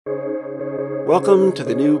Welcome to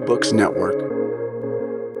the New Books Network.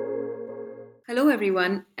 Hello,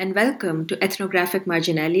 everyone, and welcome to Ethnographic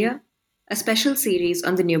Marginalia, a special series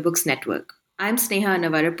on the New Books Network. I'm Sneha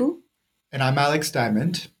Navarapu. And I'm Alex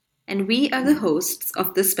Diamond. And we are the hosts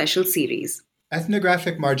of this special series.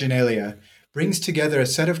 Ethnographic Marginalia brings together a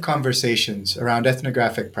set of conversations around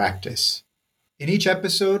ethnographic practice. In each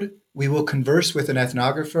episode, we will converse with an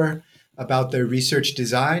ethnographer about their research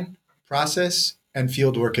design, process, and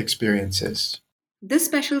fieldwork experiences. This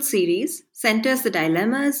special series centers the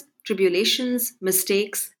dilemmas, tribulations,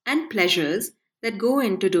 mistakes, and pleasures that go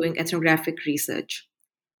into doing ethnographic research.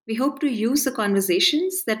 We hope to use the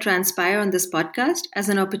conversations that transpire on this podcast as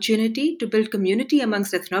an opportunity to build community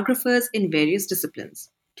amongst ethnographers in various disciplines.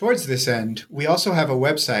 Towards this end, we also have a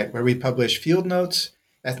website where we publish field notes,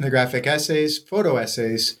 ethnographic essays, photo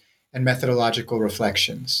essays, and methodological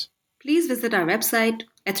reflections. Please visit our website,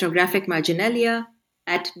 Ethnographic Marginalia,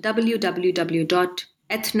 at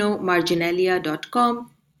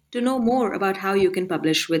www.ethnomarginalia.com to know more about how you can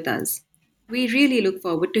publish with us. We really look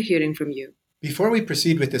forward to hearing from you. Before we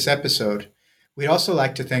proceed with this episode, we'd also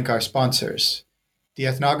like to thank our sponsors, the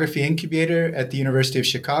Ethnography Incubator at the University of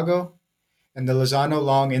Chicago and the Lozano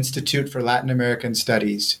Long Institute for Latin American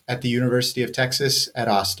Studies at the University of Texas at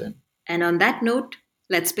Austin. And on that note,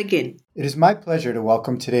 let's begin. It is my pleasure to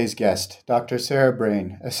welcome today's guest, Dr. Sarah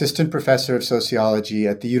Brayne, Assistant Professor of Sociology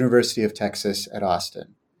at the University of Texas at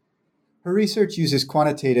Austin. Her research uses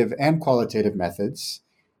quantitative and qualitative methods,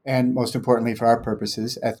 and most importantly for our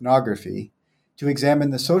purposes, ethnography, to examine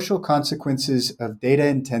the social consequences of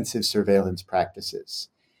data-intensive surveillance practices.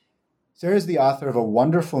 Sarah is the author of a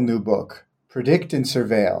wonderful new book, Predict and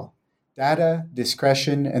Surveil: Data,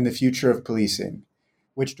 Discretion, and the Future of Policing,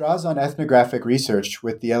 which draws on ethnographic research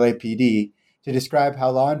with the LAPD to describe how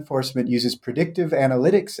law enforcement uses predictive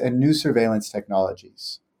analytics and new surveillance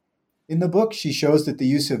technologies. In the book, she shows that the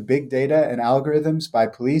use of big data and algorithms by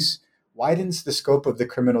police widens the scope of the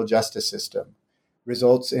criminal justice system,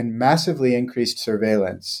 results in massively increased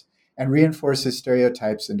surveillance, and reinforces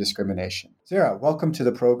stereotypes and discrimination. Sarah, welcome to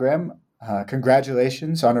the program.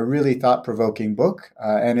 Congratulations on a really thought-provoking book,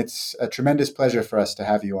 and it's a tremendous pleasure for us to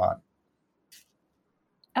have you on.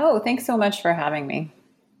 Oh, thanks so much for having me.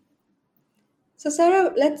 So,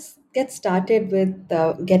 Sarah, let's get started with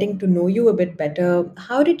getting to know you a bit better.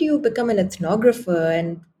 How did you become an ethnographer,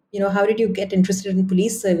 and how did you get interested in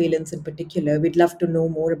police surveillance in particular? We'd love to know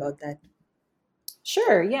more about that.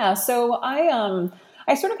 Sure, yeah. So I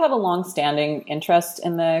sort of have a long-standing interest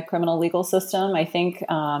in the criminal legal system. I think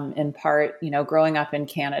in part, growing up in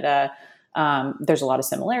Canada, there's a lot of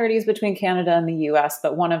similarities between Canada and the US,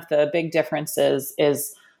 but one of the big differences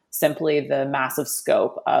is simply the massive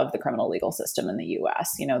scope of the criminal legal system in the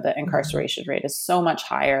US. The incarceration rate is so much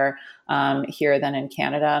higher here than in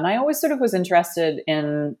Canada. And I always sort of was interested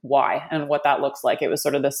in why and what that looks like. It was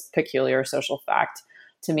sort of this peculiar social fact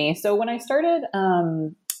to me. So when I started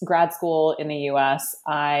grad school in the US,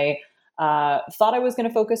 I thought I was going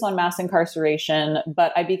to focus on mass incarceration,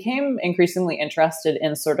 but I became increasingly interested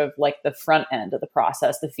in sort of like the front end of the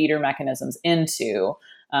process, the feeder mechanisms into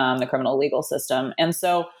the criminal legal system. And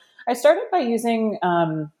so I started by using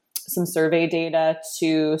some survey data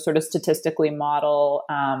to sort of statistically model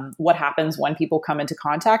what happens when people come into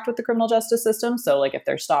contact with the criminal justice system. So like if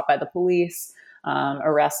they're stopped by the police,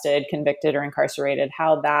 arrested, convicted, or incarcerated,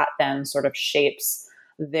 how that then sort of shapes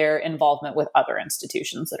their involvement with other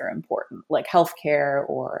institutions that are important, like healthcare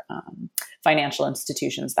or financial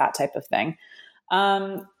institutions, that type of thing.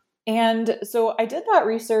 And so I did that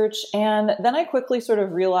research, and then I quickly sort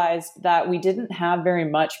of realized that we didn't have very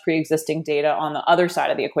much pre-existing data on the other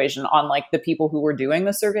side of the equation, on like the people who were doing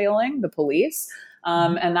the surveilling, the police.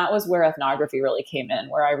 And that was where ethnography really came in,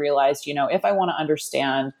 where I realized, if I want to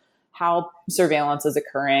understand how surveillance is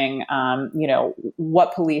occurring,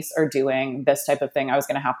 what police are doing, this type of thing, I was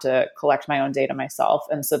going to have to collect my own data myself.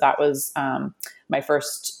 And so that was my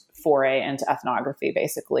first foray into ethnography,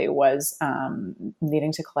 basically, was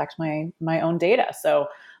needing to collect my own data. So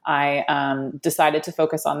I decided to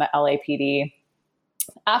focus on the LAPD.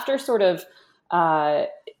 After sort of, I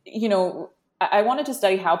wanted to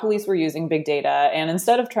study how police were using big data. And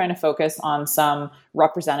instead of trying to focus on some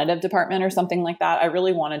representative department or something like that, I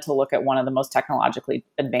really wanted to look at one of the most technologically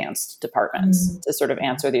advanced departments to sort of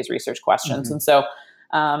answer these research questions. And so,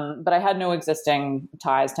 but I had no existing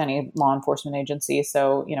ties to any law enforcement agency.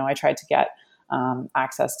 So, I tried to get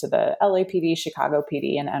access to the LAPD, Chicago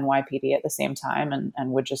PD, and NYPD at the same time,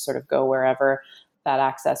 and would just sort of go wherever that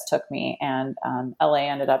access took me. And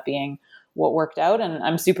LA ended up being what worked out. And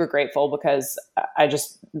I'm super grateful because I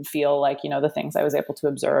just feel like, the things I was able to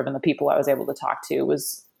observe and the people I was able to talk to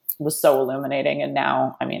was was so illuminating. And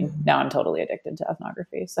now, now I'm totally addicted to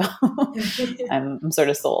ethnography. So I'm sort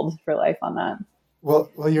of sold for life on that.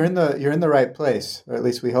 Well, you're in the right place, or at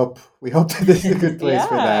least we hope that this is a good place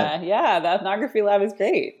for that. Yeah, the ethnography lab is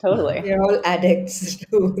great. Totally. We're all addicts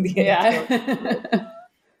to the Yeah.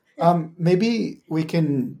 Maybe we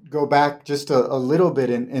can go back just a little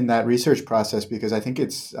bit in that research process, because I think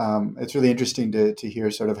it's really interesting to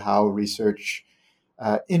hear sort of how research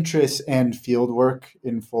interests and fieldwork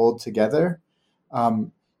unfold together.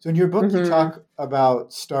 So in your book, you talk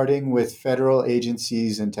about starting with federal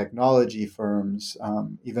agencies and technology firms,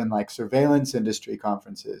 even like surveillance industry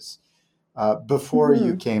conferences, before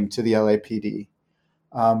you came to the LAPD.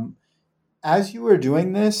 As you were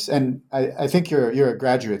doing this, and I think you're a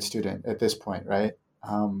graduate student at this point, right?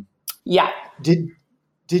 Yeah.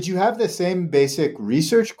 Did you have the same basic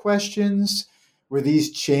research questions? Were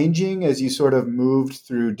these changing as you sort of moved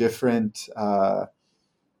through different,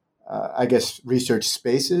 I guess, research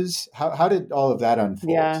spaces? How did all of that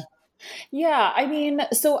unfold? Yeah.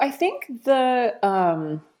 So I think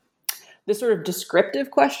the sort of descriptive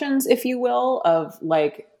questions, if you will, of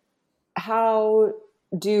like, how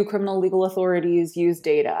do criminal legal authorities use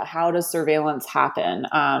data? How does surveillance happen?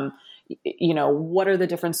 What are the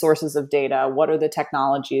different sources of data? What are the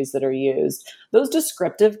technologies that are used? Those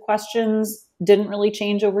descriptive questions didn't really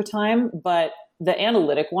change over time, but the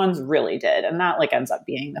analytic ones really did. And that like ends up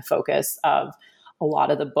being the focus of a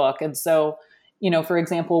lot of the book. And so, for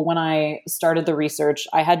example, when I started the research,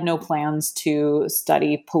 I had no plans to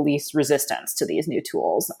study police resistance to these new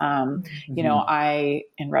tools. I,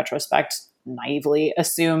 in retrospect, naively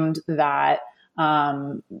assumed that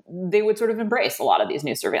they would sort of embrace a lot of these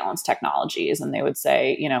new surveillance technologies, and they would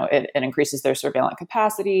say, it increases their surveillance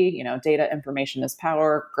capacity, data information is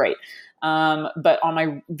power, great. But on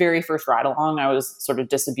my very first ride along, I was sort of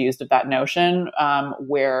disabused of that notion,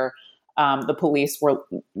 where the police were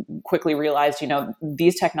quickly realized,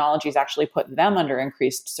 these technologies actually put them under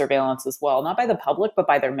increased surveillance as well, not by the public, but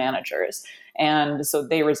by their managers. And so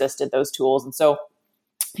they resisted those tools. And so,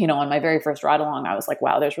 on my very first ride along, I was like,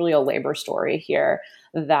 wow, there's really a labor story here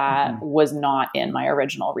that was not in my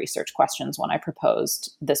original research questions when I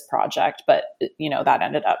proposed this project. But, that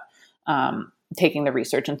ended up taking the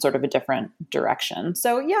research in sort of a different direction.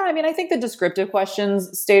 So, yeah, I think the descriptive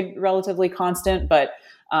questions stayed relatively constant, but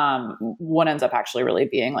what ends up actually really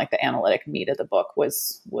being like the analytic meat of the book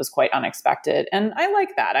was quite unexpected. And I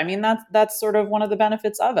like that. That's sort of one of the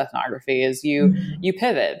benefits of ethnography is you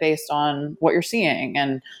pivot based on what you're seeing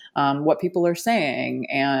and what people are saying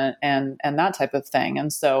and that type of thing.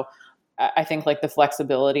 And so I think like the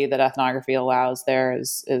flexibility that ethnography allows there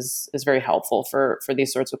is very helpful for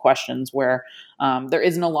these sorts of questions where there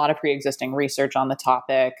isn't a lot of pre-existing research on the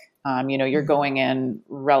topic. You're going in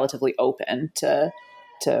relatively open to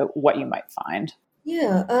what you might find.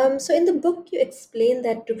 Yeah. So in the book, you explain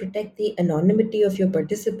that to protect the anonymity of your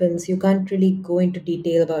participants, you can't really go into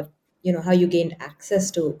detail about, how you gained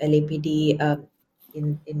access to LAPD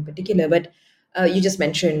in particular. But you just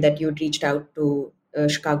mentioned that you'd reached out to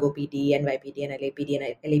Chicago PD, NYPD, and LAPD,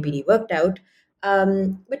 and LAPD worked out.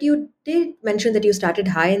 But you did mention that you started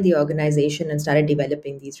high in the organization and started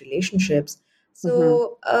developing these relationships.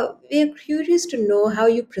 So we're curious to know how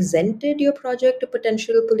you presented your project to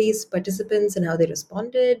potential police participants and how they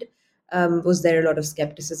responded. Was there a lot of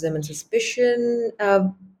skepticism and suspicion?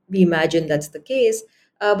 We imagine that's the case.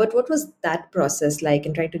 But what was that process like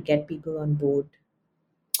in trying to get people on board?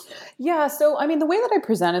 Yeah. So, the way that I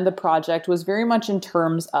presented the project was very much in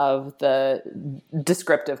terms of the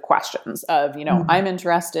descriptive questions of, I'm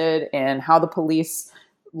interested in how the police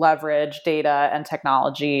leverage data and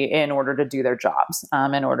technology in order to do their jobs,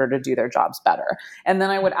 better. And then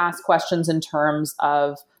I would ask questions in terms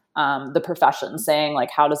of the profession, saying like,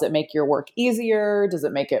 how does it make your work easier? Does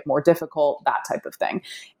it make it more difficult? That type of thing.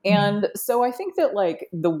 And so I think that like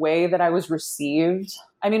the way that I was received,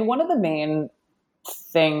 one of the main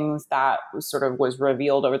things that was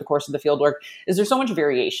revealed over the course of the fieldwork is there's so much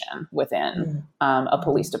variation within a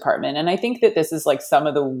police department. And I think that this is like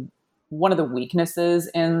one of the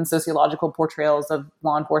weaknesses in sociological portrayals of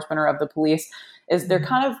law enforcement or of the police is they're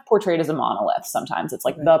kind of portrayed as a monolith. Sometimes it's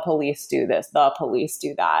like the police do this, the police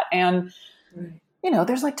do that. And,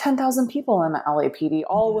 there's like 10,000 people in the LAPD,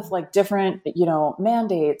 all with like different,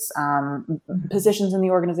 mandates, positions in the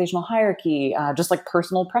organizational hierarchy, just like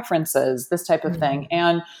personal preferences, this type of thing.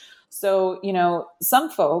 And so, some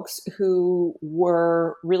folks who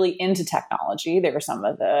were really into technology, they were some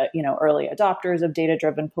of the, early adopters of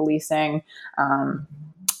data-driven policing.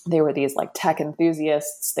 They were these like tech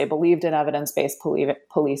enthusiasts. They believed in evidence-based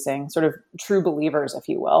policing, sort of true believers, if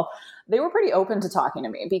you will. They were pretty open to talking to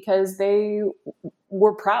me because they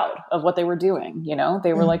were proud of what they were doing. You know,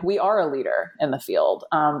 they were like, we are a leader in the field.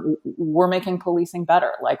 We're making policing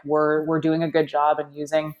better. Like we're doing a good job and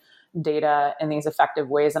using data in these effective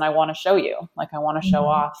ways. And I want to show you, like, I want to show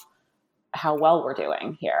off how well we're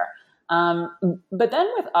doing here. But then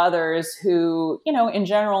with others who, you know, in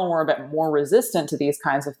general were a bit more resistant to these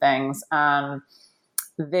kinds of things,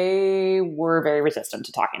 they were very resistant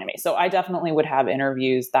to talking to me. So I definitely would have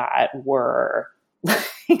interviews that were, like,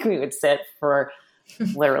 we would sit for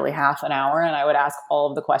literally half an hour and I would ask all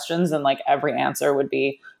of the questions and like every answer would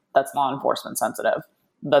be, that's law enforcement sensitive.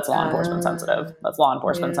 That's law enforcement sensitive. That's law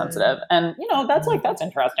enforcement sensitive. And, you know, that's like, that's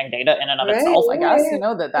interesting data in and of itself, I guess, you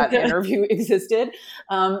know, that interview existed.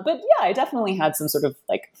 But yeah, I definitely had some sort of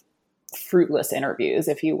like fruitless interviews,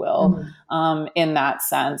 if you will, in that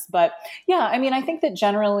sense. But yeah, I mean, I think that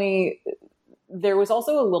generally there was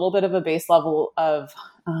also a little bit of a base level of,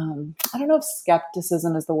 I don't know if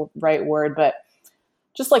skepticism is the right word, but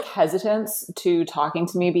just like hesitance to talking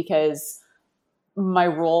to me because my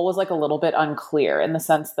role was like a little bit unclear in the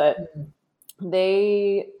sense that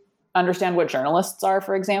they understand what journalists are,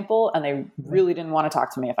 for example, and they really didn't want to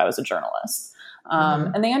talk to me if I was a journalist.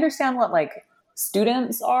 And they understand what like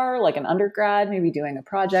students are, like an undergrad, maybe doing a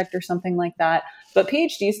project or something like that. But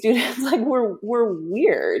PhD students, like we're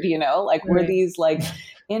weird, you know, like we're these like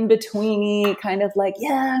in-betweeny kind of like,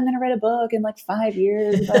 yeah, I'm going to write a book in like 5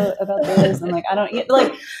 years about this. And like, I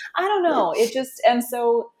don't know. It just, and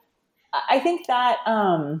so I think that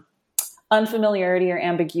unfamiliarity or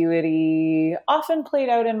ambiguity often played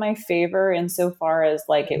out in my favor insofar as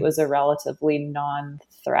like it was a relatively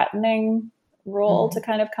non-threatening role to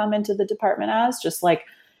kind of come into the department as, just like,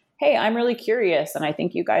 hey, I'm really curious and I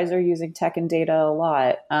think you guys are using tech and data a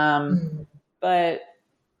lot.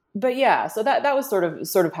 But yeah, so that was sort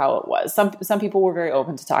of how it was. Some people were very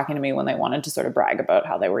open to talking to me when they wanted to sort of brag about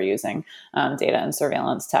how they were using data and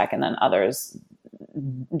surveillance tech, and then others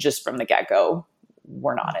just from the get-go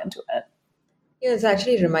were not into it. Yeah, it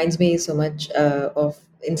actually reminds me so much of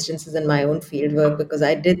instances in my own fieldwork, because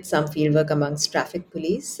I did some fieldwork amongst traffic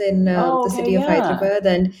police in the city of Hyderabad.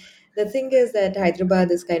 And the thing is that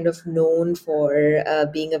Hyderabad is kind of known for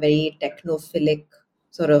being a very technophilic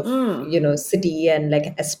sort of, city, and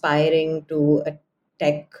like aspiring to a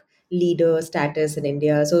tech leader status in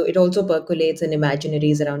India. So it also percolates in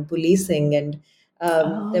imaginaries around policing. And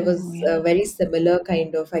there was a very similar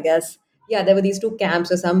kind of, I guess, there were these two camps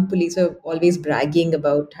where some police were always bragging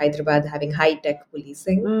about Hyderabad having high-tech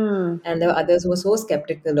policing. And there were others who were so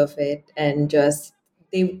skeptical of it, and just,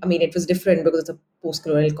 it was different because it's a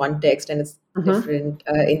post-colonial context, and it's different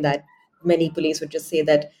in that many police would just say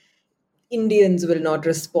that Indians will not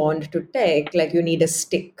respond to tech, like you need a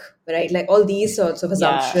stick, right? Like all these sorts of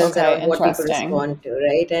assumptions around what people respond to,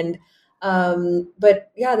 right? And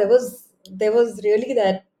but yeah, there was really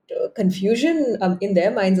that confusion in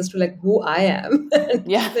their minds as to like who I am.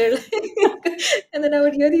 They're like, and then I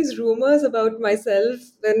would hear these rumors about myself.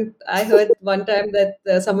 And I heard one time that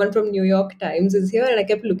someone from New York Times is here, and I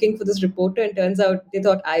kept looking for this reporter, and turns out they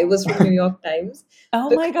thought I was from New York Times.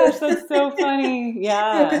 My gosh, that's so funny.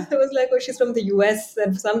 Because it was like, oh, she's from the US,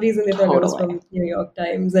 and for some reason they thought it was from New York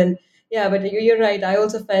Times. And yeah, but you're right. I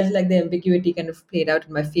also felt like the ambiguity kind of played out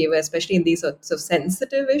in my favor, especially in these sorts of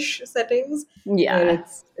sensitive-ish settings. Where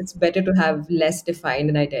it's better to have less defined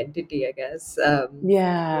an identity, I guess.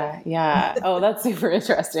 Yeah. Oh, that's super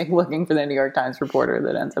interesting. Looking for the New York Times reporter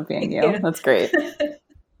that ends up being you. That's great.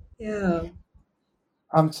 Yeah.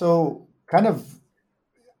 So kind of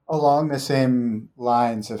along the same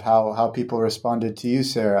lines of how people responded to you,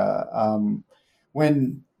 Sarah,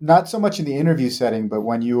 when not so much in the interview setting, but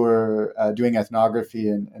when you were doing ethnography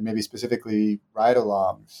and maybe specifically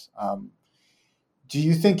ride-alongs, do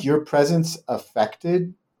you think your presence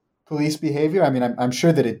affected police behavior? I mean, I'm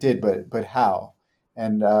sure that it did, but how?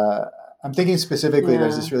 And I'm thinking specifically,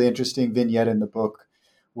 there's this really interesting vignette in the book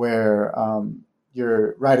where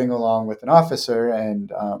you're riding along with an officer,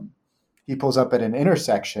 and he pulls up at an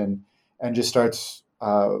intersection and just starts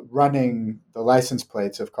running the license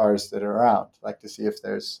plates of cars that are around, like to see if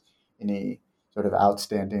there's any sort of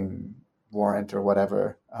outstanding warrant or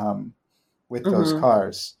whatever with those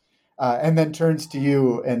cars, and then turns to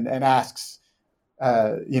you and asks,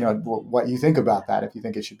 what you think about that, if you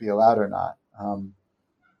think it should be allowed or not.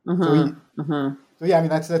 So yeah, I mean,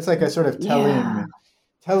 that's like a sort of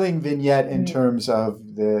telling vignette in terms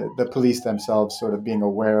of the police themselves sort of being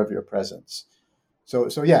aware of your presence. So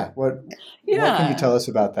yeah, what can you tell us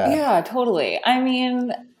about that? Yeah, totally. I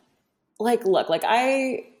mean, look,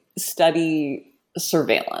 I study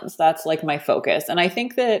surveillance. That's like my focus. And I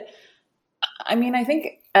think I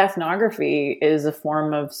think ethnography is a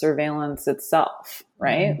form of surveillance itself,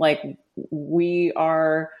 right? Mm-hmm. Like we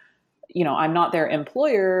are, I'm not their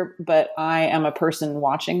employer, but I am a person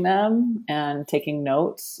watching them and taking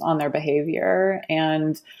notes on their behavior.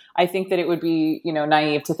 And I think that it would be,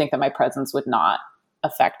 naive to think that my presence would not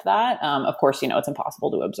affect that. Of course, it's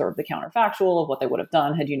impossible to observe the counterfactual of what they would have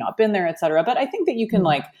done had you not been there, et cetera. But I think that you can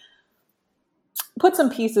put some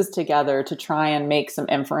pieces together to try and make some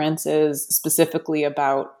inferences specifically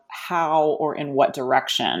about how or in what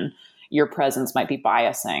direction your presence might be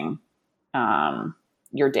biasing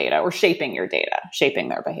your data or shaping your data, shaping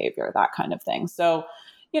their behavior, that kind of thing. So,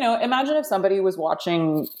 imagine if somebody was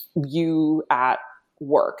watching you at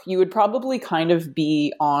work, you would probably kind of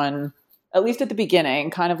be on, at least at the beginning,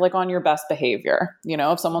 kind of like on your best behavior.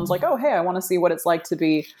 If someone's like, oh, hey, I want to see what it's like to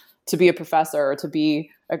be a professor or to be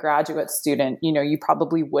a graduate student, you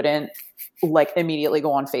probably wouldn't immediately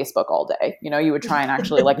go on Facebook all day. You would try and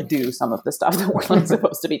actually do some of the stuff that we're not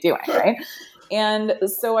supposed to be doing. Right. And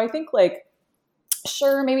so I think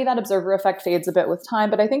sure, maybe that observer effect fades a bit with time,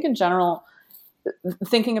 but I think in general,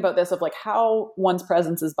 thinking about this of how one's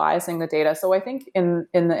presence is biasing the data. So I think in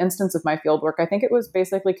the instance of my fieldwork, I think it was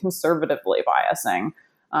basically conservatively biasing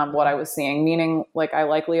what I was seeing, meaning I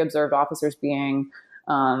likely observed officers being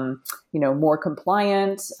more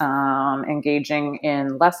compliant, engaging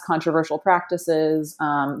in less controversial practices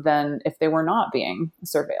than if they were not being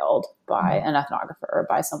surveilled by an ethnographer or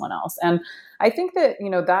by someone else. And I think that,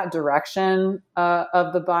 that direction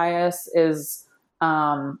of the bias is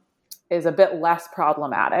a bit less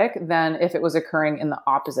problematic than if it was occurring in the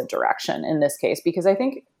opposite direction in this case, because I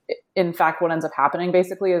think, in fact, what ends up happening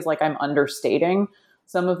basically is I'm understating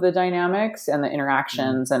some of the dynamics and the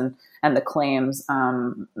interactions and the claims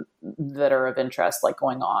that are of interest,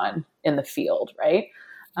 going on in the field, right?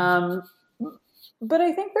 But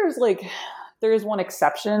I think there is one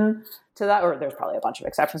exception to that, or there's probably a bunch of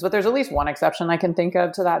exceptions, but there's at least one exception I can think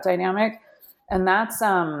of to that dynamic, and that's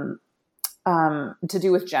to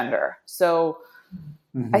do with gender. So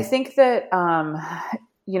I think that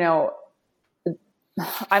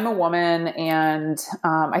I'm a woman, and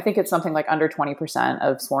I think it's something under 20%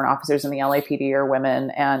 of sworn officers in the LAPD are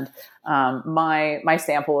women. And my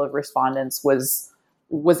sample of respondents was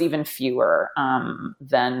even fewer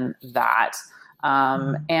than that.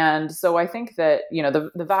 And so I think that,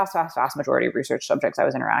 the vast majority of research subjects I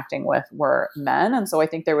was interacting with were men. And so I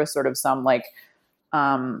think there was sort of some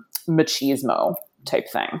machismo type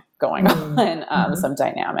thing going on, some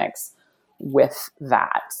dynamics with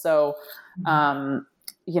that. So,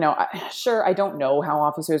 sure, I don't know how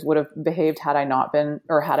officers would have behaved had I not been,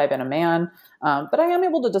 or had I been a man. But I am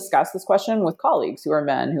able to discuss this question with colleagues who are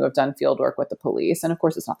men who have done field work with the police. And of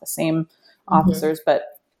course, it's not the same officers,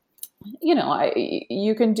 but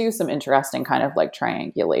you can do some interesting kind of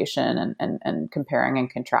triangulation and comparing and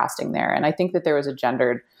contrasting there. And I think that there was a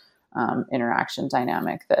gendered interaction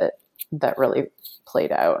dynamic that really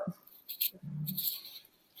played out.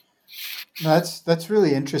 That's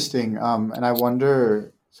really interesting. And I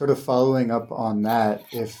wonder, sort of following up on that,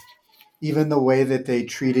 if even the way that they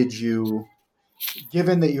treated you,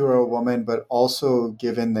 given that you were a woman, but also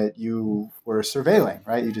given that you were surveilling,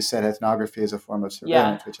 right? You just said ethnography is a form of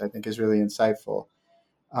surveillance, which I think is really insightful.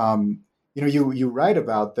 You write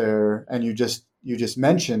about and you just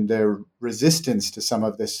mentioned their resistance to some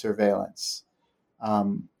of this surveillance.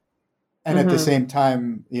 And at the same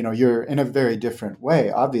time, you're in a very different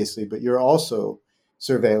way, obviously, but you're also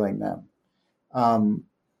surveilling them.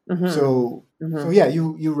 So yeah,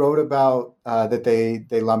 you wrote about that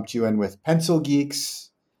they lumped you in with pencil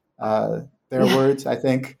geeks, their words, I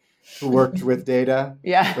think, who worked with data.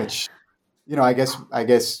 Yeah. Which, I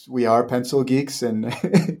guess we are pencil geeks and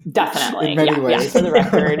definitely in many ways. Yeah, for the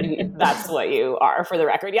record, that's what you are. For the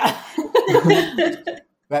record, yeah.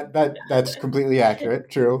 That's completely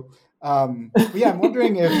accurate. True. But yeah, I'm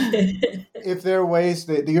wondering if there are ways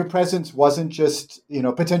that your presence wasn't just,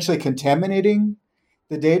 potentially contaminating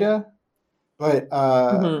the data, but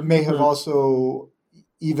may have also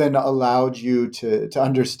even allowed you to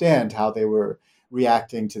understand how they were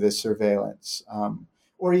reacting to this surveillance,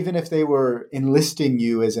 or even if they were enlisting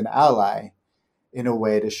you as an ally in a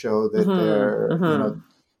way to show that they're,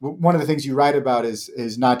 one of the things you write about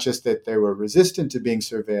is not just that they were resistant to being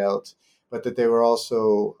surveilled, but that they were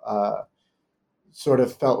also sort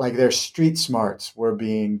of felt like their street smarts were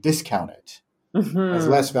being discounted as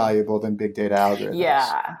less valuable than big data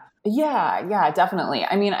algorithms. Yeah, definitely.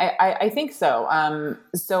 I mean, I think so.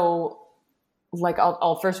 So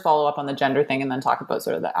I'll first follow up on the gender thing and then talk about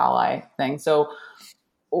sort of the ally thing. So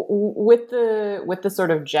with the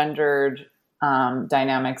sort of gendered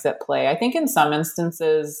dynamics at play, I think in some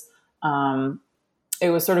instances it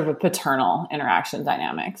was sort of a paternal interaction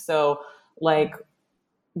dynamic. So like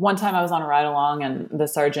one time I was on a ride along and the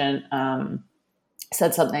sergeant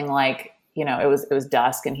said something like, it was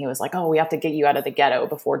dusk and he was like, "Oh, we have to get you out of the ghetto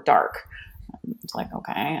before dark." It's like,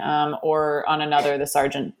 okay. Or on another, the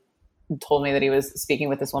sergeant told me that he was speaking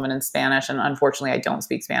with this woman in Spanish, and unfortunately I don't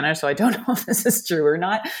speak Spanish, so I don't know if this is true or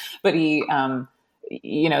not, but he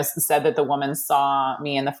said that the woman saw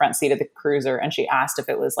me in the front seat of the cruiser and she asked if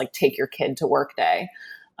it was like take your kid to work day.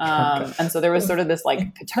 And so there was sort of this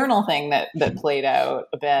like paternal thing that played out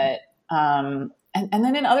a bit. And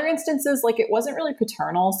then in other instances, like it wasn't really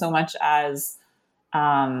paternal so much as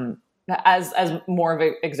more of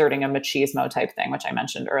exerting a machismo type thing, which I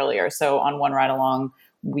mentioned earlier. So on one ride along,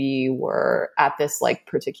 we were at this like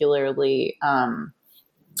particularly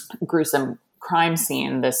gruesome crime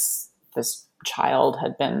scene. This child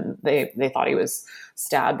had been, they thought he was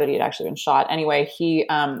stabbed, but he had actually been shot. Anyway,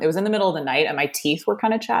 it was in the middle of the night and my teeth were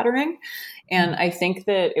kind of chattering. And I think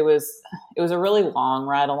that it was a really long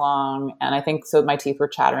ride along. And I think so my teeth were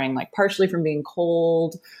chattering, like partially from being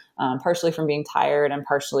cold, partially from being tired, and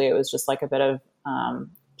partially it was just like a bit of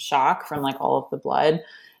shock from like all of the blood.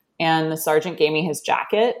 And the sergeant gave me his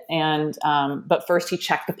jacket, and but first he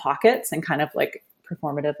checked the pockets and kind of like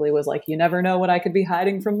performatively was like, "You never know what I could be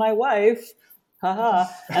hiding from my wife." Haha.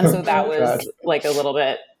 And so that was like a little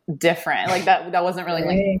bit different. Like that wasn't really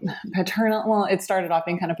like paternal. Well, it started off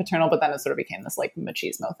being kind of paternal, but then it sort of became this like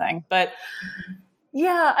machismo thing. But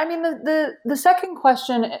yeah, I mean, the second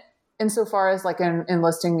question, insofar as like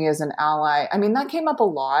enlisting me as an ally, I mean, that came up a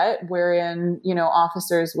lot, wherein,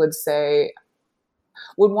 officers would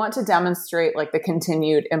want to demonstrate like the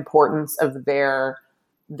continued importance of their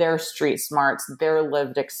street smarts, their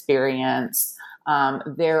lived experience,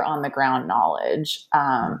 their on the ground knowledge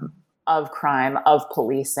of crime, of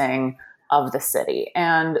policing, of the city.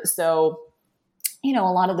 And so, a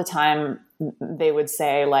lot of the time they would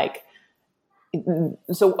say like,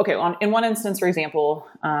 so, okay, in one instance, for example,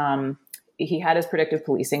 he had his predictive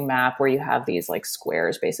policing map where you have these like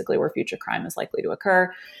squares basically where future crime is likely to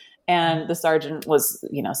occur. And the sergeant was,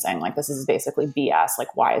 saying like, this is basically BS.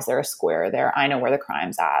 Like, why is there a square there? I know where the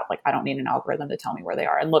crime's at. Like, I don't need an algorithm to tell me where they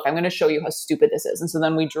are. And look, I'm going to show you how stupid this is. And so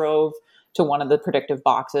then we drove to one of the predictive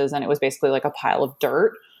boxes and it was basically like a pile of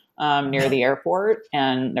dirt near the airport.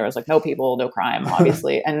 And there was like no people, no crime,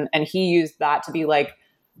 obviously. And he used that to be like,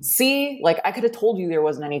 see, like I could have told you there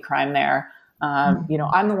wasn't any crime there. I'm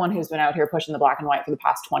the one who's been out here pushing the black and white for the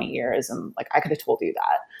past 20 years. And like, I could have told you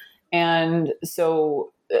that. And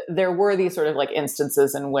so there were these sort of like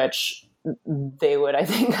instances in which they would, I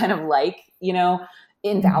think, kind of like,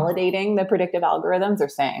 invalidating the predictive algorithms or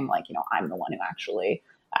saying like, I'm the one who actually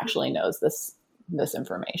knows this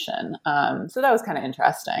information. So that was kind of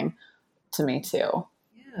interesting to me too.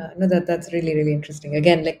 Yeah, no, that's really, really interesting.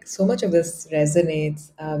 Again, like so much of this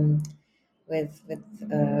resonates with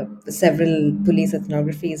several police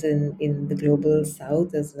ethnographies in the global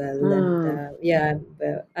South as well. And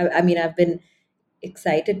I mean, I've been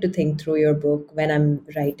excited to think through your book when I'm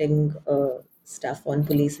writing stuff on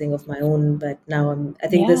policing of my own, but now I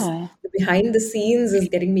think the behind the scenes is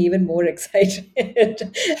getting me even more excited. And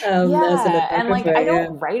like I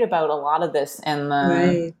don't write about a lot of this in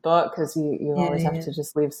the book because you always have to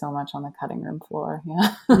just leave so much on the cutting room floor.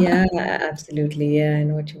 Yeah, absolutely. Yeah, I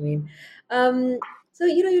know what you mean. So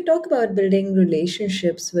you talk about building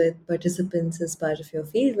relationships with participants as part of your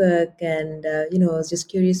fieldwork, and I was just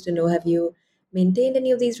curious to know, have you maintained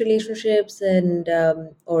any of these relationships, and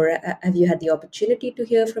or have you had the opportunity to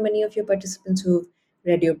hear from any of your participants who've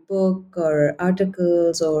read your book or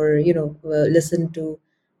articles, or listened to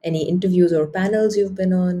any interviews or panels you've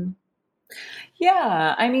been on?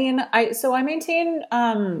 Yeah, I mean, I maintain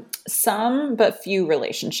some but few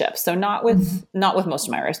relationships. So not with most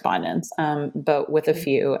of my respondents, but with a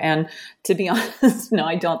few. And to be honest, no,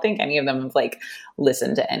 I don't think any of them have like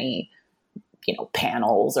listened to any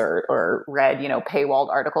panels or read, paywalled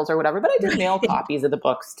articles or whatever, but I did mail copies of the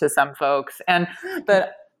books to some folks.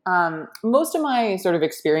 But most of my sort of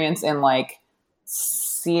experience in like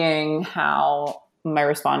seeing how my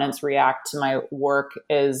respondents react to my work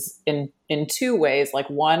is in two ways. Like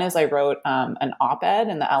one is I wrote an op-ed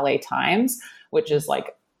in the LA Times, which is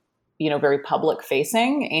like, very public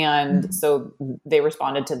facing. And so they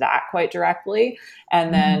responded to that quite directly.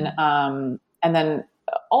 And then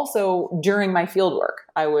also during my field work,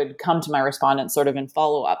 I would come to my respondents sort of in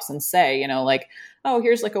follow-ups and say, like, oh,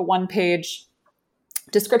 here's like a 1-page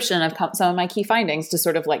description of some of my key findings to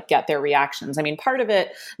sort of like get their reactions. I mean, part of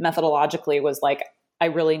it methodologically was like, I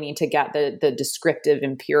really need to get the descriptive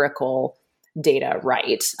empirical data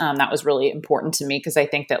right. That was really important to me, because I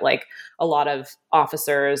think that like a lot of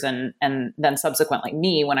officers and then subsequently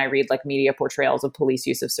me, when I read like media portrayals of police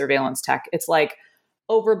use of surveillance tech, it's like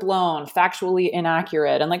overblown, factually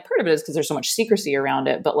inaccurate. And like part of it is because there's so much secrecy around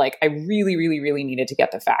it, but like I really, really, really needed to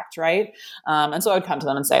get the facts right. And so I would come to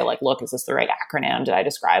them and say like, look, is this the right acronym? Did I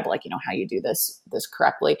describe like, how you do this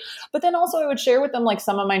correctly? But then also I would share with them like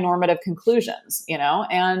some of my normative conclusions,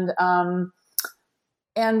 and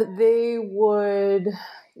they would,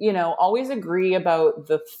 always agree about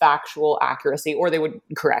the factual accuracy, or they would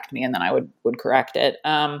correct me and then I would correct it.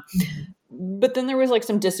 But then there was like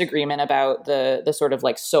some disagreement about the sort of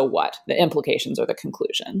like, so what, the implications or the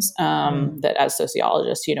conclusions, that as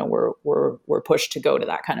sociologists, we're pushed to go to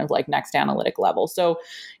that kind of like next analytic level. So,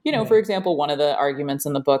 for example, one of the arguments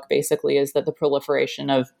in the book basically is that the proliferation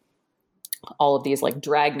of all of these like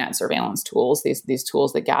dragnet surveillance tools, these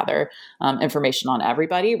tools that gather information on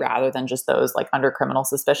everybody rather than just those like under criminal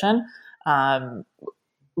suspicion,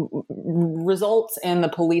 results in the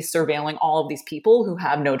police surveilling all of these people who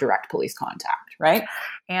have no direct police contact, right?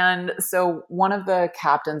 And so one of the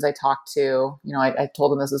captains I talked to, I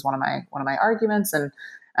told him this is one of my arguments, and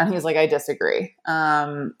he's like, I disagree.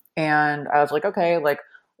 And I was like, okay, like,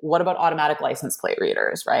 what about automatic license plate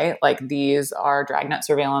readers, right? Like these are dragnet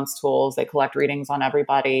surveillance tools. They collect readings on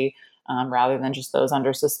everybody rather than just those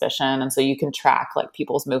under suspicion. And so you can track like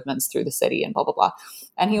people's movements through the city and blah, blah, blah.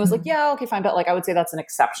 And he was like, yeah, okay, fine. But like, I would say that's an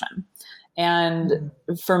exception. And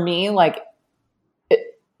for me, like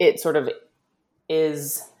it sort of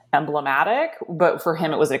is emblematic, but for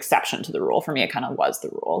him, it was an exception to the rule. For me, it kind of was the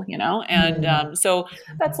rule, And so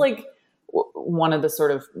that's like one of the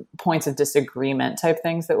sort of points of disagreement type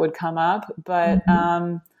things that would come up. But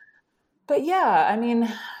yeah, I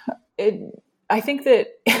mean, I think that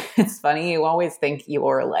it's funny. You always think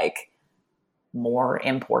you're like more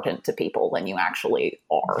important to people than you actually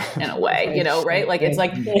are in a way, right? Like, it's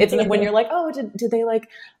like, it's when you're like, oh, did they like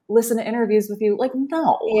listen to interviews with you? Like,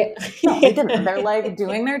 no, no, they didn't. They're like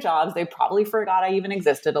doing their jobs. They probably forgot I even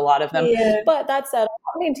existed, a lot of them. But that said,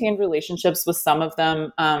 I maintained relationships with some of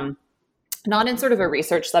them, not in sort of a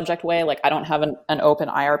research subject way. Like I don't have an open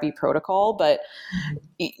IRB protocol, but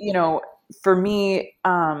for me,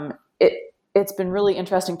 it's been really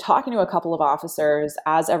interesting talking to a couple of officers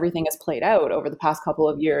as everything has played out over the past couple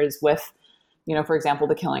of years with, for example,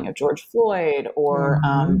 the killing of George Floyd, or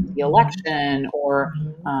the election, or,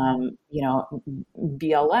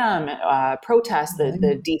 BLM protests,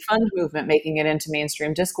 the defund movement, making it into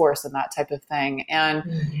mainstream discourse and that type of thing. And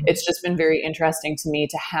it's just been very interesting to me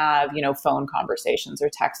to have, phone conversations or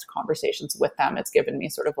text conversations with them. It's given me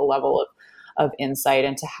sort of a level of insight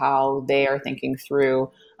into how they are thinking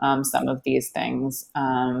through some of these things.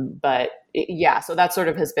 So that sort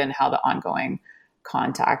of has been how the ongoing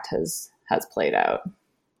contact has played out.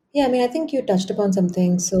 Yeah, I mean, I think you touched upon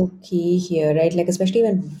something so key here, right? Like, especially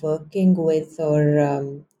when working with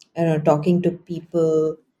or talking to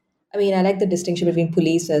people. I mean, I like the distinction between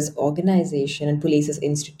police as organization and police as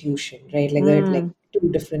institution, right? Like, they're like two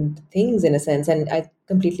different things in a sense. And I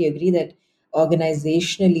completely agree that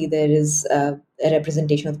organizationally there is a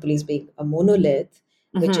representation of police being a monolith,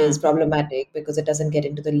 which is problematic because it doesn't get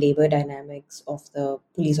into the labor dynamics of the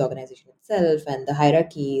police organization itself and the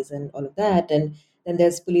hierarchies and all of that. And then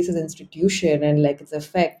there's police as institution and like its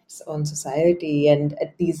effects on society. And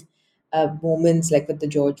at these moments, like with the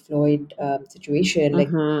George Floyd situation, like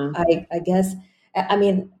I guess, I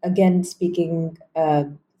mean, again, speaking,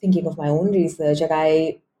 thinking of my own research, like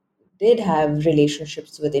I did have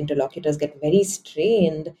relationships with interlocutors get very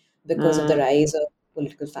strained because of the rise of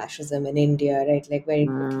political fascism in India, right? Like very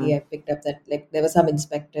quickly I picked up that like there were some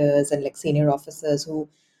inspectors and like senior officers who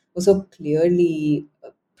were so clearly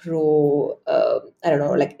pro, I don't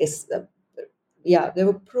know, like they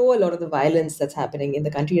were pro a lot of the violence that's happening in the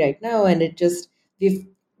country right now. And we've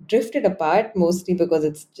drifted apart mostly because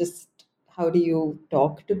it's just, how do you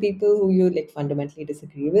talk to people who you like fundamentally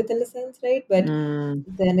disagree with in a sense, right? But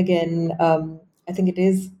then again, I think it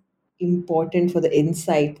is important for the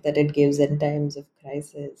insight that it gives in times of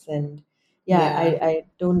crisis. And I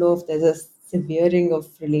don't know if there's a severing of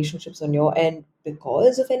relationships on your end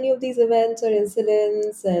because of any of these events or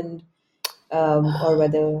incidents, and or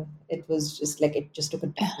whether it was just like it just took a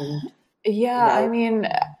different route. I mean,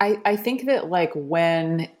 I think that like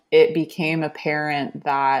when it became apparent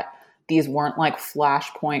that these weren't like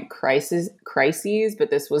flashpoint crises, but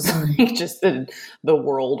this was like just the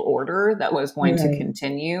world order that was going to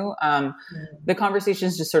continue. The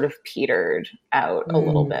conversations just sort of petered out a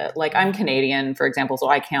little bit. Like I'm Canadian, for example, so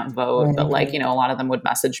I can't vote, but like, a lot of them would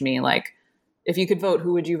message me like, if you could vote,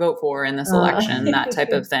 who would you vote for in this election? That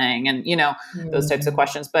type of thing. And, those types of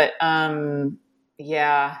questions. But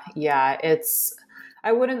it's,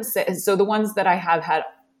 I wouldn't say, so the ones that I have had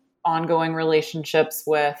ongoing relationships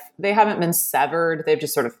with, they haven't been severed. They've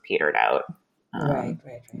just sort of petered out. Right.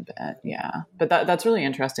 But that's really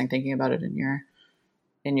interesting thinking about it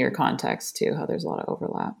in your context too, how there's a lot of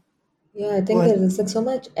overlap. Yeah, I think there's like so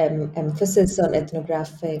much emphasis on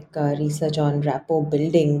ethnographic research on rapport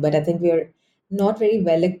building, but I think we're not very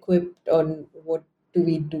well equipped on what do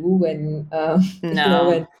we do when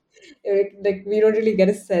when like we don't really get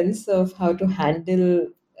a sense of how to handle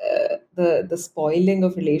the spoiling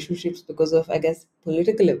of relationships because of, I guess,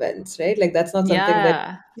 political events, right? Like that's not something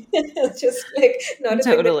that just like not a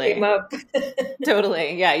thing that came up.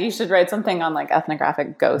 Totally. Yeah. You should write something on like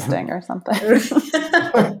ethnographic ghosting or something.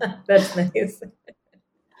 That's nice.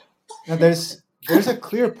 Now, there's a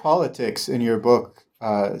clear politics in your book,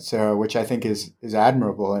 Sarah, which I think is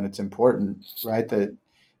admirable, and it's important, right? That,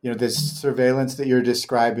 this surveillance that you're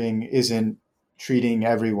describing isn't treating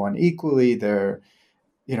everyone equally. They're,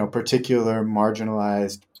 particular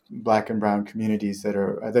marginalized Black and brown communities that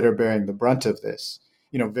are bearing the brunt of this.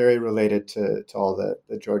 Very related to all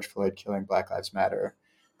the George Floyd killing, Black Lives Matter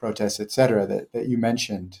protests, et cetera, that you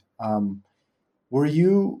mentioned. Were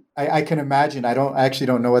you, I can imagine, I actually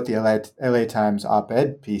don't know what the LA Times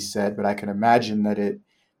op-ed piece said, but I can imagine that it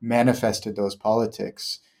manifested those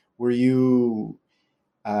politics. Were you,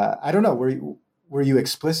 I don't know, were you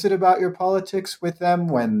explicit about your politics with them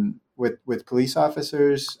with police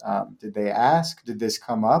officers? Did they ask? Did this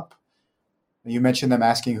come up? You mentioned them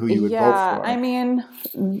asking who you would vote for. I mean,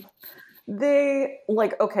 they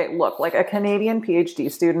okay, look, like a Canadian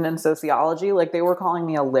PhD student in sociology, like they were calling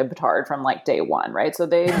me a libtard from like day one, right? So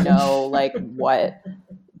they know like what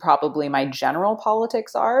probably my general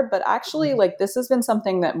politics are, but actually like this has been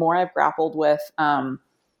something that more I've grappled with a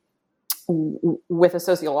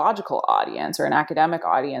sociological audience or an academic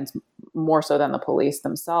audience more so than the police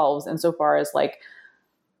themselves. Insofar as like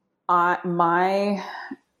my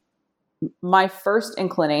first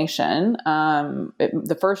inclination,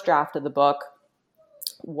 the first draft of the book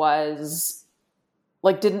was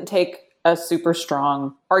like, didn't take a super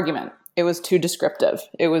strong argument. It was too descriptive.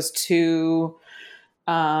 It was too,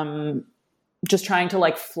 just trying to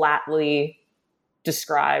like flatly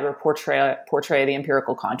describe or portray the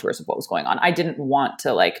empirical contours of what was going on. I didn't want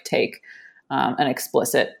to like take, an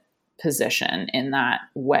explicit position in that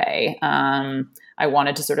way. I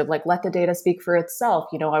wanted to sort of like let the data speak for itself.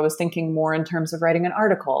 I was thinking more in terms of writing an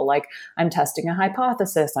article, like I'm testing a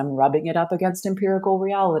hypothesis, I'm rubbing it up against empirical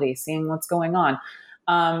reality, seeing what's going on.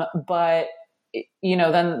 But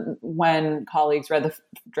then when colleagues read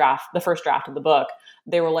the first draft of the book,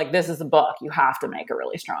 they were like, this is the book, you have to make a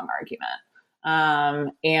really strong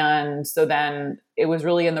argument. And so then it was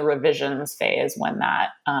really in the revisions phase when that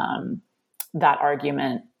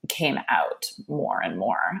argument came out more and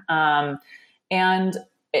more. And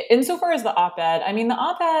insofar as the op-ed, I mean, the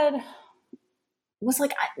op-ed was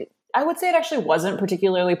like, I would say it actually wasn't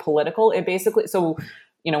particularly political. It basically, so,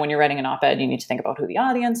 when you're writing an op-ed, you need to think about who the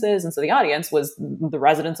audience is. And so the audience was the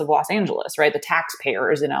residents of Los Angeles, right? The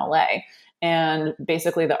taxpayers in LA. And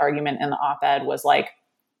basically the argument in the op-ed was like,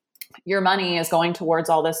 your money is going towards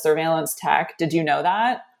all this surveillance tech. Did you know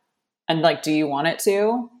that? And like, do you want it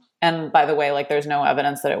to? And by the way, like there's no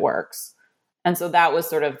evidence that it works. And so that was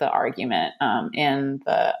sort of the argument in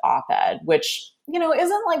the op-ed, which,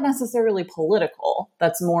 isn't like necessarily political.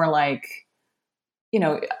 That's more like,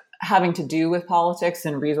 having to do with politics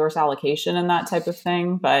and resource allocation and that type of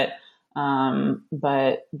thing. But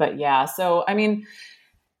yeah, so, I mean,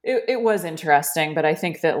 it was interesting, but I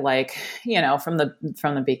think that like, from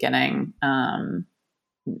the beginning,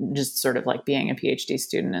 just sort of like being a PhD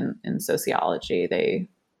student in sociology, they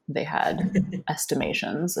had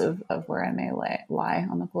estimations of where I may lie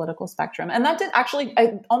on the political spectrum. And that did actually,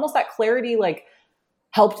 almost that clarity, like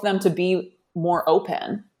helped them to be more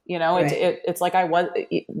open, right. It's like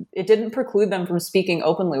it didn't preclude them from speaking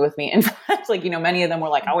openly with me. In fact, like, many of them were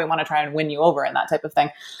like, oh, we want to try and win you over and that type of thing.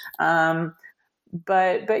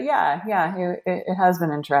 But yeah, it has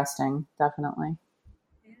been interesting. Definitely.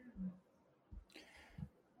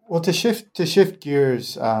 Well, to shift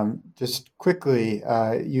gears, just quickly,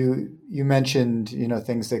 you mentioned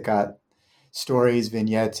things that got stories,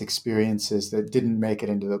 vignettes, experiences that didn't make it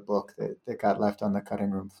into the book that got left on the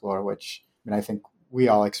cutting room floor. Which I think we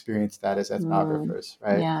all experienced that as ethnographers,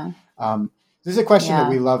 right? Yeah. This is a question that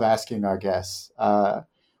we love asking our guests. Can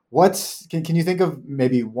you think of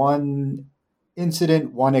maybe one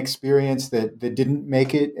incident, one experience that didn't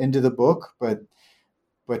make it into the book, but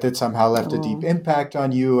but that somehow left a deep impact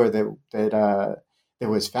on you, or that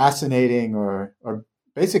was fascinating, or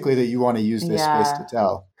basically that you want to use this space to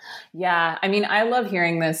tell? Yeah. I mean, I love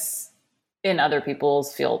hearing this in other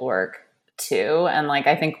people's field work too. And like,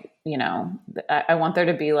 I think, I want there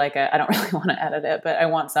to be like I don't really want to edit it, but I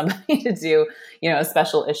want somebody to do, a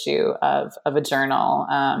special issue of a journal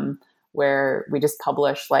where we just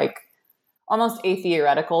publish like almost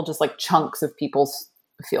atheoretical, just like chunks of people's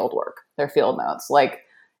field work, their field notes. Like,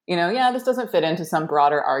 this doesn't fit into some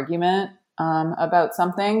broader argument about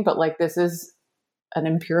something, but like, this is an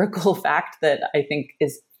empirical fact that I think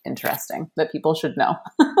is interesting, that people should know.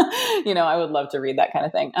 I would love to read that kind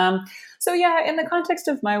of thing. So yeah, in the context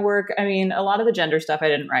of my work, I mean, a lot of the gender stuff I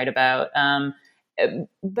didn't write about.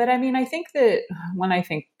 But I mean, I think that when I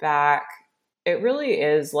think back, it really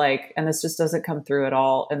is like, and this just doesn't come through at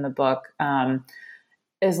all in the book,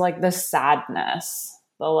 is like the sadness,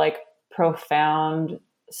 the like profound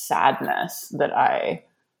sadness that I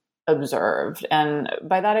observed. And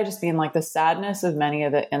by that, I just mean like the sadness of many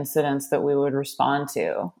of the incidents that we would respond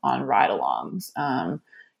to on ride-alongs.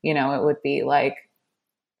 It would be like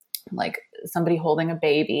somebody holding a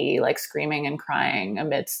baby, like screaming and crying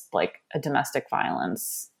amidst like a domestic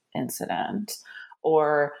violence incident.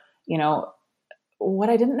 Or,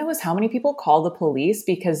 what I didn't know is how many people call the police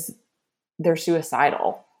because they're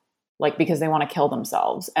suicidal, like because they want to kill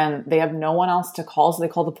themselves and they have no one else to call. So they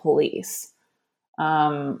call the police.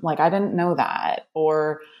 Like I didn't know that.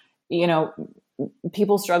 Or,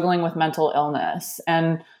 people struggling with mental illness.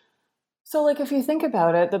 And so like, if you think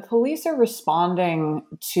about it, the police are responding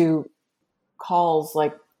to calls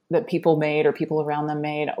like that people made or people around them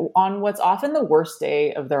made on what's often the worst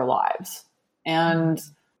day of their lives. And,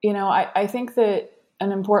 I think that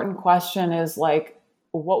an important question is like,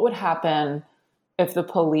 what would happen if the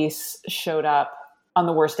police showed up on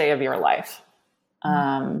the worst day of your life?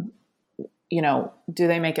 Do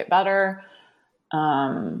they make it better?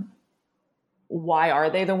 Why are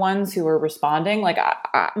they the ones who are responding? Like,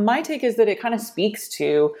 my take is that it kind of speaks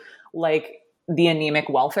to like the anemic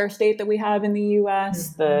welfare state that we have in the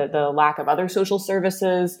U.S., the lack of other social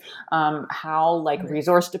services, how like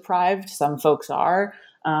resource deprived some folks are,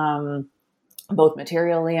 both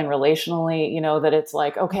materially and relationally, that it's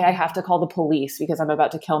like, okay, I have to call the police because I'm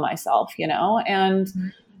about to kill myself, and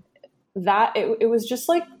that it was just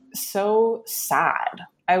like so sad.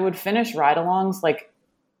 I would finish ride-alongs like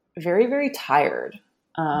very, very tired,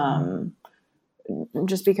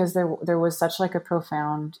 just because there was such like a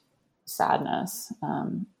profound sadness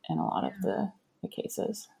in a lot of the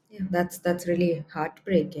cases. Yeah, that's really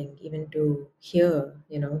heartbreaking, even to hear,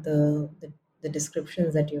 the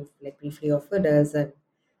descriptions that you've like briefly offered us, and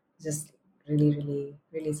just really, really,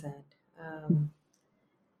 really sad.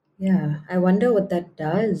 Yeah, I wonder what that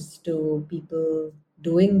does to people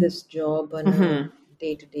doing this job on a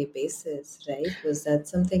day-to-day basis, right? Was that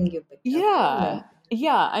something you picked up on?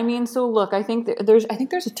 Yeah. I mean, so look, I think there's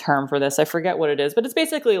a term for this. I forget what it is, but it's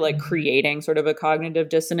basically like creating sort of a cognitive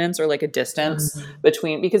dissonance or like a distance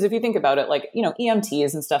between, because if you think about it, like,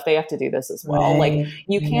 EMTs and stuff, they have to do this as well. Right. Like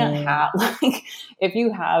you can't have, like, if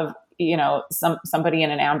you have, somebody in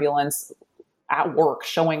an ambulance at work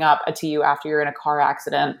showing up to you after you're in a car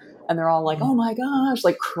accident and they're all like, oh my gosh,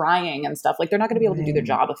 like crying and stuff, like they're not going to be able to do their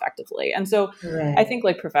job effectively. And so I think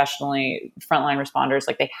like professionally, frontline responders,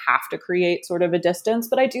 like they have to create sort of a distance,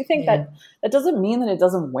 but I do think that doesn't mean that it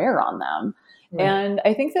doesn't wear on them. And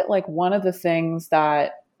I think that like one of the things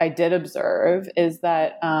that I did observe is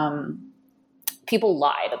that people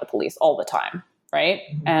lie to the police all the time. Right.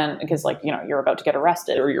 And because like, you're about to get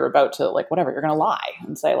arrested or you're about to like, whatever, you're going to lie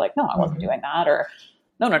and say like, no, I wasn't doing that. Or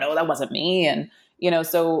no, that wasn't me. And,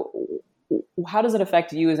 so how does it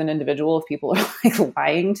affect you as an individual if people are like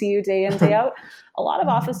lying to you day in, day out? A lot of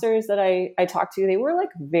officers that I talked to, they were like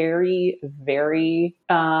very, very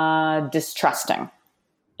distrusting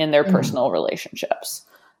in their personal relationships.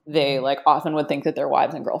 They like often would think that their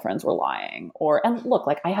wives and girlfriends were lying, and look,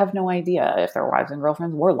 like I have no idea if their wives and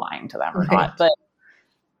girlfriends were lying to them or not,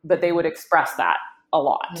 but they would express that a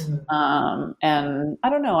lot. And I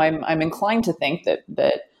don't know, I'm inclined to think that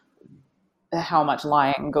how much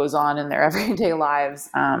lying goes on in their everyday lives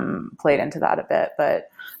played into that a bit, but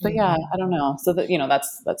yeah, I don't know. So that,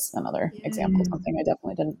 that's another example, something I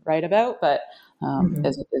definitely didn't write about, but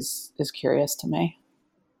is curious to me.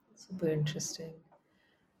 Super interesting.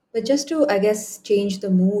 But just to, I guess, change the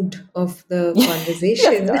mood of the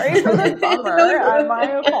conversation. Sorry for the bummer. My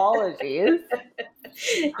apologies.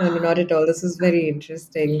 No, not at all. This is very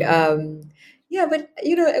interesting. But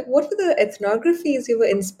what were the ethnographies you were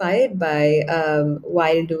inspired by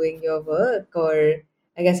while doing your work, or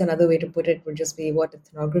I guess another way to put it would just be what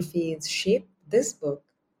ethnography has shaped this book.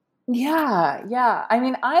 Yeah, yeah. I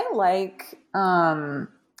mean, I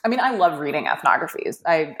love reading ethnographies.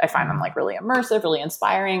 I find them like really immersive, really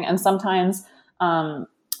inspiring. And sometimes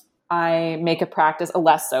I make a practice,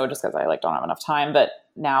 less so just because I like don't have enough time, but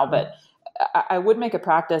I would make a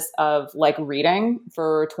practice of like reading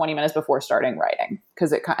for 20 minutes before starting writing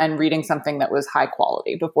and reading something that was high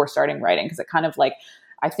quality before starting writing. Cause it kind of like,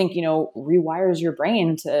 I think, rewires your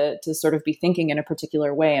brain to sort of be thinking in a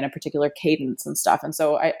particular way, in a particular cadence and stuff. And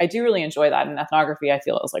so I do really enjoy that. And ethnography, I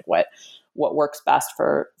feel, is like what works best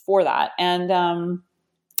for that. And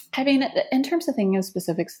I mean, in terms of thinking of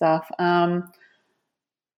specific stuff,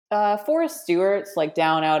 Forrest Stewart's like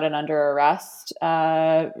Down, Out, and Under Arrest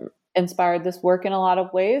inspired this work in a lot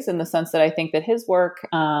of ways, in the sense that I think that his work,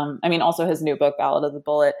 also his new book, Ballad of the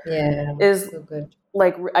Bullet, is so good.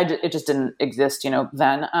 Like, it just didn't exist,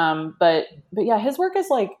 then. But yeah, his work is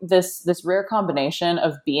like this rare combination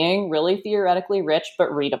of being really theoretically rich, but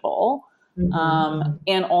readable,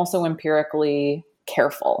 and also empirically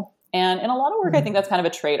careful. And in a lot of work, I think that's kind of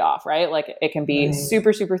a trade-off, right? Like it can be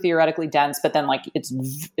super, super theoretically dense, but then like it's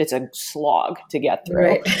a slog to get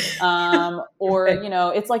through. Or,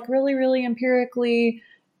 it's like really, really empirically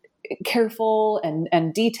careful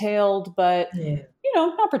and detailed, but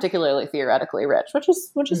not particularly theoretically rich,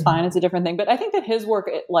 which is fine. It's a different thing. But I think that his work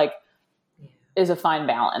is a fine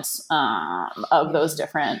balance of those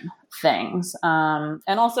different things. And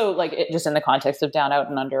also like just in the context of Down, Out,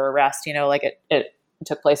 and Under Arrest, like it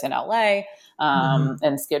took place in LA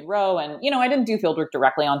and Skid Row. And, I didn't do fieldwork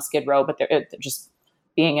directly on Skid Row, but just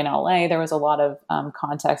being in LA, there was a lot of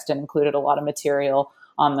context and included a lot of material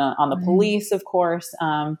on the police, of course.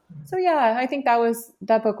 So yeah, I think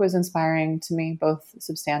that book was inspiring to me, both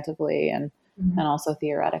substantively and also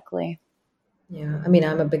theoretically. Yeah, I mean,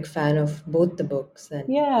 I'm a big fan of both the books, and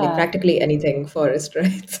like practically anything Forrest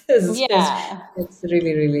writes. It's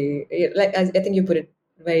really, really, like I think you put it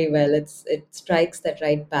very well. It strikes that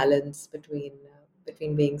right balance between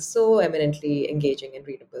being so eminently engaging and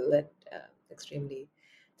readable and extremely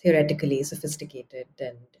theoretically sophisticated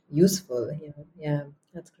and useful. Yeah,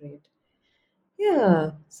 that's great.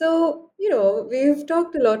 Yeah. So, we've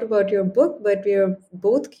talked a lot about your book, but we're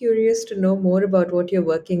both curious to know more about what you're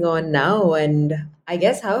working on now. And I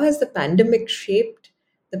guess, how has the pandemic shaped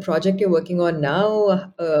the project you're working on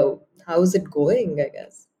now? How's it going, I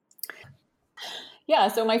guess? Yeah,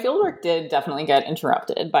 so my fieldwork did definitely get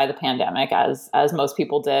interrupted by the pandemic, as most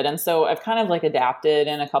people did. And so I've kind of like adapted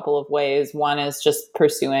in a couple of ways. One is just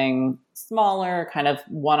pursuing smaller kind of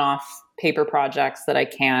one-off paper projects that I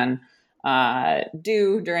can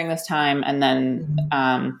do during this time, and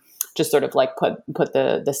then just sort of like put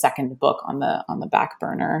the second book on the back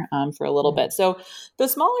burner for a little bit. So the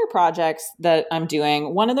smaller projects that I'm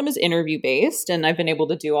doing, one of them is interview based, and I've been able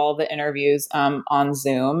to do all of the interviews on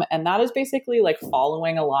Zoom, and that is basically like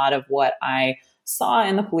following a lot of what I saw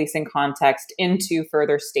in the policing context into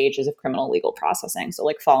further stages of criminal legal processing. So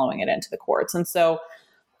like following it into the courts. And so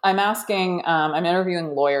I'm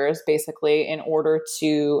interviewing lawyers basically in order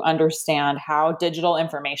to understand how digital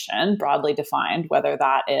information, broadly defined, whether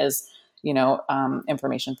that is,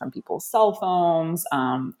 information from people's cell phones,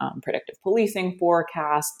 predictive policing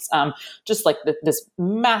forecasts, just like this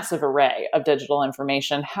massive array of digital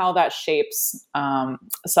information, how that shapes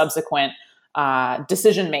subsequent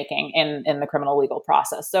decision-making in the criminal legal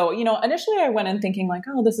process. So, initially I went in thinking like,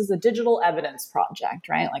 oh, this is a digital evidence project,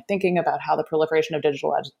 right? Like thinking about how the proliferation of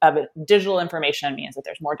digital information means that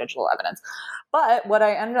there's more digital evidence. But what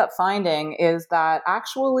I ended up finding is that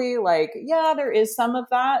actually, like, yeah, there is some of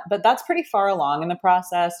that, but that's pretty far along in the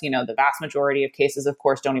process. The vast majority of cases, of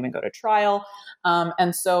course, don't even go to trial.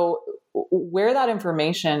 And so where that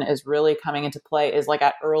information is really coming into play is like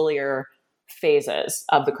at earlier phases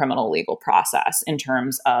of the criminal legal process, in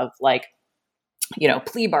terms of like,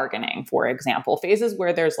 plea bargaining, for example, phases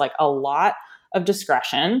where there's like a lot of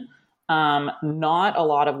discretion, not a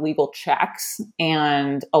lot of legal checks,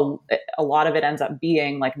 and a lot of it ends up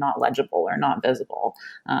being like not legible or not visible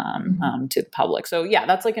to the public. So yeah,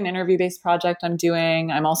 that's like an interview-based project I'm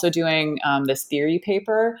doing. I'm also doing this theory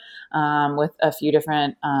paper with a few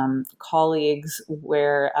different colleagues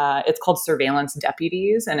where it's called Surveillance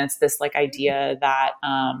Deputies, and it's this like idea that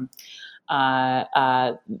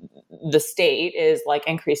the state is like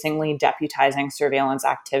increasingly deputizing surveillance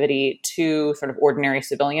activity to sort of ordinary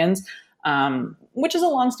civilians, which is a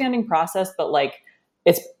longstanding process, but like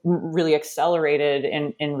it's really accelerated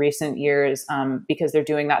in recent years because they're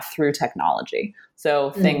doing that through technology.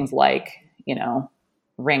 So things like,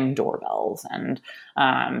 Ring doorbells and,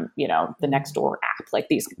 the Nextdoor app, like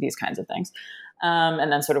these kinds of things.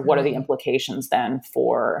 And then sort of what are the implications then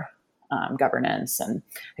for governance and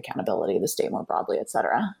accountability of the state more broadly, et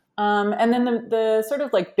cetera. And then the sort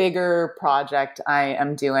of like bigger project I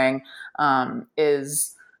am doing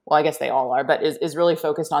is, well, I guess they all are, but is really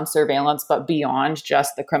focused on surveillance, but beyond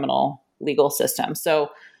just the criminal legal system. So,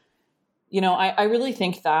 I really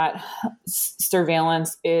think that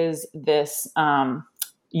surveillance is this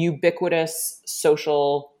ubiquitous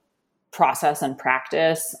social process and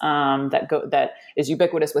practice that is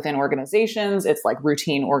ubiquitous within organizations. It's like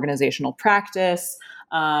routine organizational practice.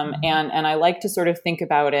 And I like to sort of think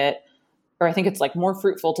about it, or I think it's like more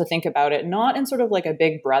fruitful to think about it, not in sort of like a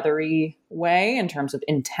big brothery way in terms of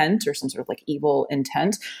intent or some sort of like evil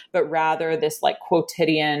intent, but rather this like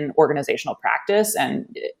quotidian organizational practice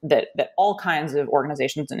and that all kinds of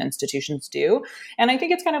organizations and institutions do. And I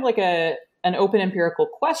think it's kind of like an open empirical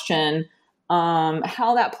question,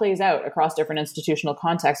 how that plays out across different institutional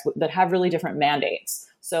contexts that have really different mandates.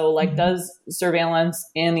 So like, does surveillance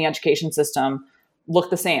in the education system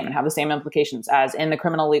look the same and have the same implications as in the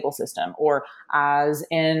criminal legal system or as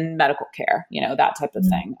in medical care, that type of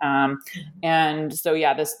thing. And so,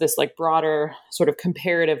 this like broader sort of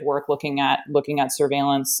comparative work looking at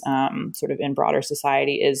surveillance sort of in broader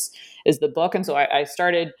society is the book. And so I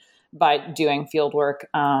started by doing field work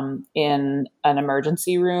in an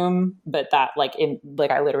emergency room, but that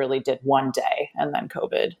I literally did one day and then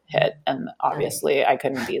COVID hit. And obviously I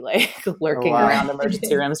couldn't be like lurking around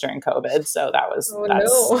emergency rooms during COVID. So that's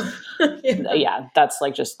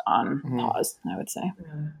like just on pause, I would say.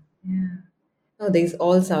 Yeah. Oh, these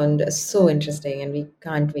all sound so interesting, and we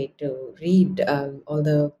can't wait to read all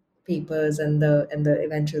the papers and the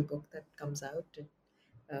eventual book that comes out.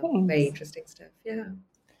 Very interesting stuff. Yeah.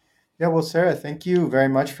 Yeah, well, Sarah, thank you very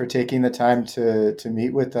much for taking the time to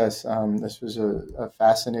meet with us. This was a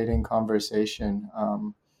fascinating conversation.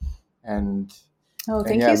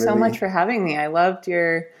 Thank you so much for having me. I loved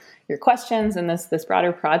your questions, and this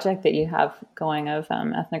broader project that you have going of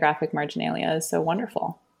ethnographic marginalia is so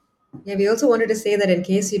wonderful. Yeah, we also wanted to say that in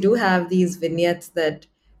case you do have these vignettes that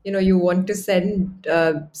you want to send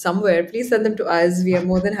somewhere, please send them to us. We are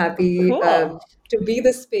more than happy to be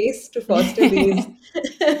the space to foster these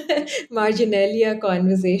marginalia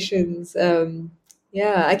conversations.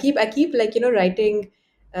 I keep writing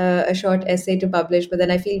a short essay to publish, but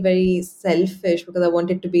then I feel very selfish because I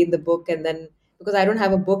want it to be in the book, and then because I don't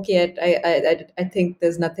have a book yet, I think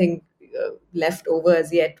there's nothing left over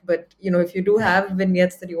as yet. But if you do have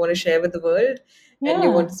vignettes that you want to share with the world and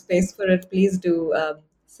you want space for it, please do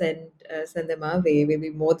send them our way. We'll be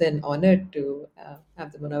more than honored to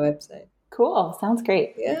have them on our website. Cool. Sounds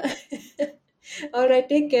great. Yeah. All right.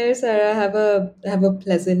 Take care, Sarah. Have a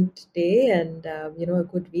pleasant day and a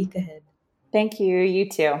good week ahead. Thank you. You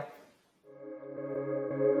too.